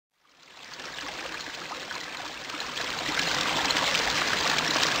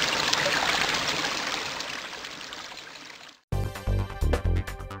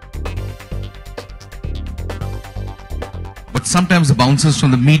sometimes the bouncers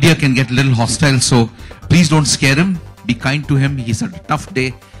from the media can get a little hostile, so please don't scare him. Be kind to him. He's had a tough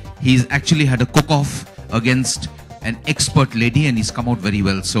day. He's actually had a cook-off against an expert lady and he's come out very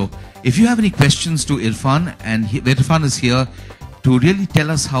well. So if you have any questions to Irfan, and Irfan is here to really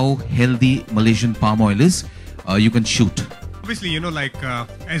tell us how healthy Malaysian palm oil is, you can shoot. Obviously, you know, like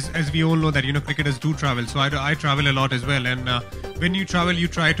as we all know that, you know, cricketers do travel. So I travel a lot as well. And when you travel, you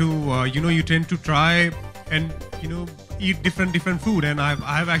try to, you tend to try and, eat different food. And I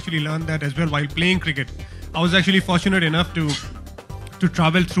have actually learned that as well while playing cricket. I was actually fortunate enough to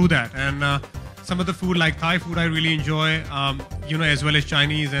travel through that. And some of the food like Thai food I really enjoy, as well as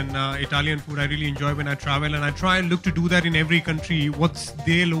Chinese and Italian food I really enjoy when I travel. And I try and look to do that in every country, what's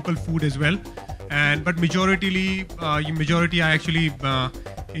their local food as well. But majority I actually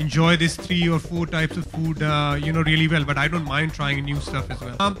enjoy these 3 or 4 types of food, really well. But I don't mind trying new stuff as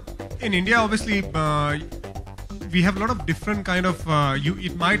well. In India, obviously, we have a lot of different kind of.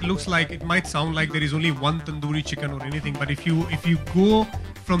 It might sound like there is only one tandoori chicken or anything. But if you go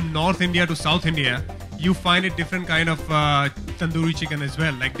from North India to South India, you find a different kind of tandoori chicken as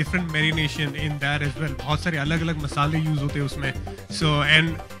well, like different marination in that as well. बहुत सारे अलग-अलग मसाले use होते हैं उसमें. So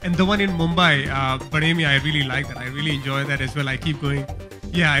and the one in Mumbai, Bademi, I really like that. I really enjoy that as well. I keep going.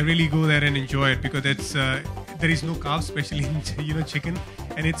 Yeah, I really go there and enjoy it because it's there is no carbs, especially in chicken,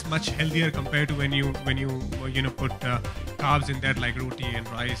 and it's much healthier compared to when you put carbs in that like roti and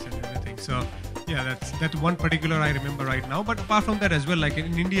rice and everything. So yeah, that's one particular I remember right now. But apart from that as well, like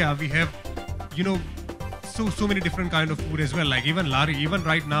in India we have so many different kind of food as well. Like even lari, even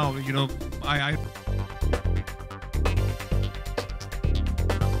right now, I